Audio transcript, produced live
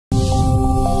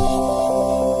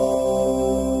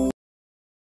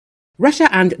Russia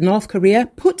and North Korea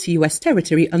put US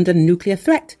territory under nuclear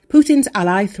threat. Putin's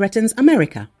ally threatens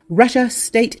America. Russia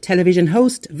state television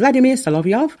host Vladimir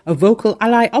Solovyov, a vocal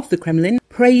ally of the Kremlin,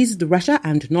 praised Russia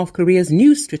and North Korea's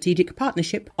new strategic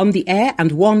partnership on the air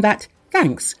and warned that,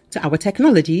 thanks to our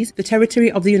technologies, the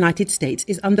territory of the United States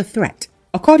is under threat.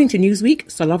 According to Newsweek,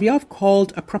 Solovyov,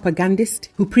 called a propagandist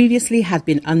who previously had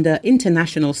been under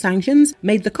international sanctions,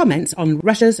 made the comments on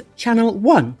Russia's Channel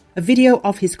 1. A video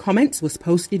of his comments was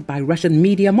posted by Russian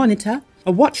Media Monitor,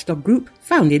 a watchdog group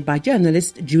founded by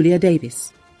journalist Julia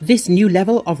Davis. This new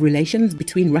level of relations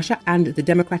between Russia and the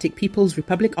Democratic People's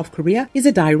Republic of Korea is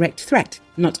a direct threat,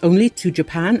 not only to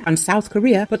Japan and South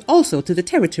Korea, but also to the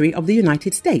territory of the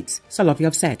United States,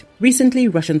 Solovyov said. Recently,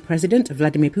 Russian President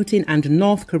Vladimir Putin and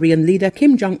North Korean leader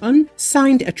Kim Jong Un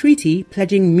signed a treaty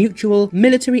pledging mutual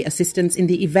military assistance in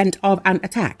the event of an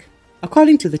attack.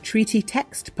 According to the treaty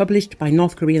text published by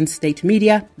North Korean state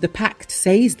media, the pact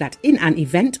says that in an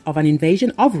event of an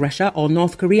invasion of Russia or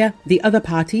North Korea, the other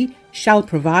party shall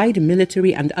provide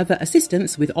military and other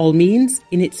assistance with all means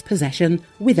in its possession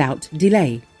without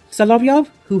delay. Solovyov,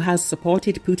 who has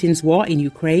supported Putin's war in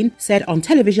Ukraine, said on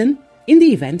television, "In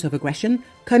the event of aggression,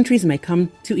 countries may come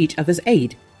to each other's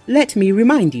aid. Let me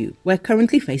remind you, we're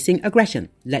currently facing aggression.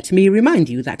 Let me remind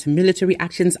you that military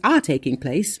actions are taking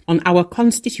place on our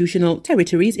constitutional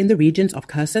territories in the regions of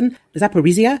Kherson,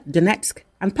 Zaporizhia, Donetsk,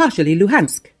 and partially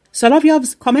Luhansk."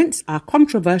 Solovyov's comments are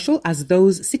controversial as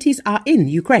those cities are in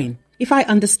Ukraine. If I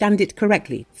understand it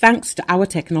correctly, thanks to our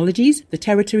technologies, the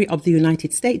territory of the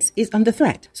United States is under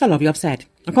threat, Solovyov said.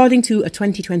 According to a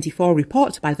 2024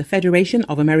 report by the Federation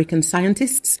of American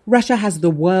Scientists, Russia has the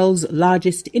world's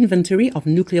largest inventory of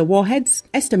nuclear warheads,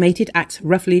 estimated at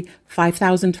roughly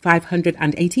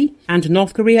 5,580, and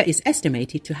North Korea is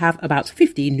estimated to have about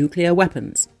 50 nuclear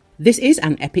weapons. This is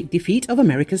an epic defeat of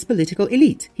America's political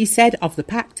elite, he said of the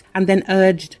pact, and then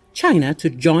urged China to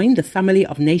join the family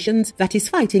of nations that is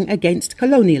fighting against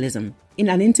colonialism. In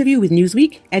an interview with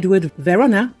Newsweek, Edward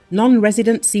Verona,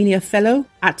 non-resident senior fellow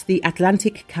at the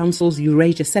Atlantic Council's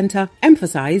Eurasia Center,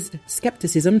 emphasized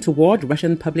skepticism toward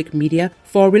Russian public media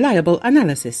for reliable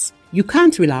analysis. You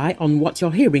can't rely on what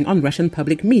you're hearing on Russian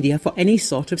public media for any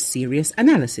sort of serious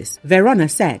analysis, Verona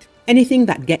said. Anything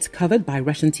that gets covered by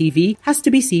Russian TV has to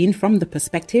be seen from the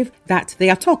perspective that they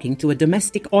are talking to a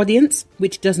domestic audience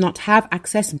which does not have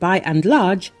access by and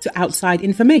large to outside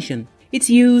information. It's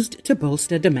used to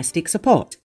bolster domestic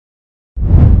support.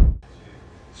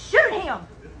 Shoot him!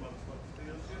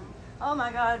 Oh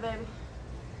my God, baby.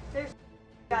 There's a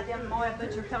goddamn Moya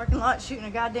Butcher parking lot shooting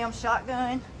a goddamn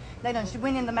shotgun. They done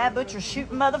went in the Mad Butcher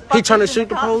shooting motherfuckers. He trying to shoot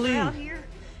the police.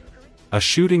 A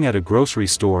shooting at a grocery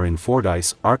store in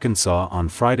Fordyce, Arkansas on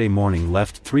Friday morning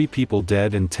left 3 people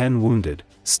dead and 10 wounded,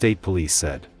 state police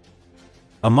said.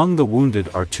 Among the wounded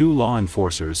are 2 law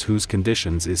enforcers whose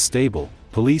conditions is stable,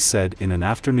 police said in an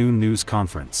afternoon news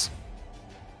conference.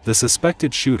 The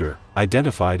suspected shooter,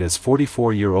 identified as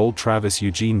 44-year-old Travis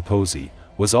Eugene Posey,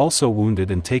 was also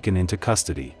wounded and taken into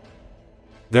custody.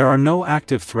 There are no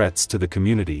active threats to the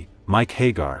community, Mike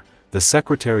Hagar, the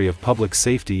Secretary of Public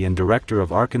Safety and Director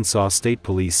of Arkansas State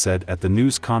Police said at the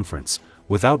news conference,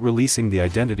 without releasing the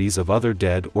identities of other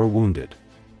dead or wounded.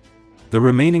 The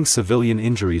remaining civilian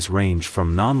injuries range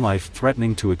from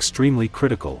non-life-threatening to extremely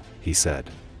critical, he said.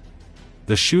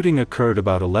 The shooting occurred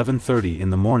about 11:30 in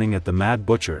the morning at the Mad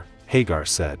Butcher, Hagar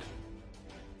said.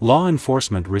 Law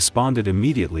enforcement responded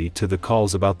immediately to the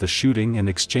calls about the shooting and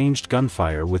exchanged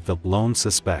gunfire with the lone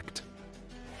suspect.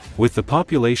 With the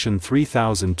population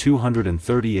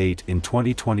 3,238 in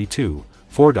 2022,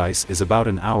 Fordyce is about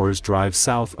an hour's drive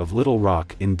south of Little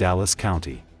Rock in Dallas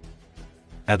County.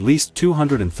 At least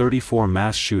 234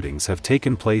 mass shootings have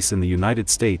taken place in the United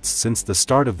States since the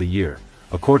start of the year,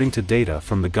 according to data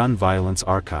from the Gun Violence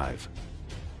Archive.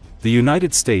 The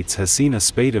United States has seen a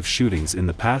spate of shootings in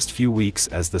the past few weeks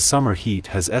as the summer heat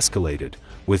has escalated,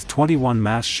 with 21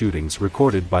 mass shootings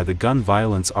recorded by the Gun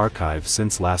Violence Archive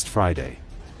since last Friday.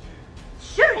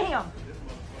 Shoot him!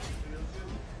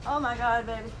 Oh my God,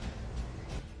 baby.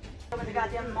 Over the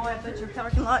goddamn Moya Butcher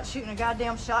parking lot shooting a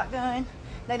goddamn shotgun.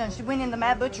 They done went in the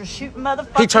Mad Butcher shooting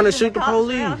motherfuckers. He trying to shoot the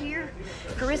police. Out here.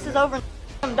 Carissa's over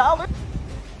 $1.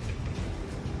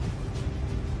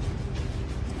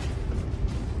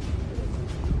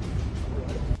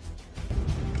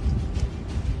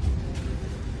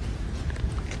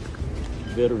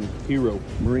 Veteran hero,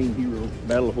 Marine hero,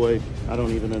 Battle of Wave. I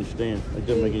don't even understand. It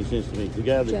doesn't make any sense to me. The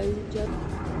guy that...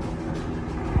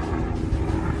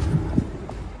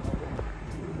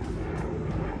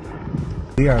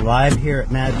 We are live here at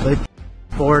Mad Butcher,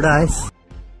 Fordyce,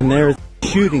 and there's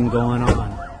shooting going on.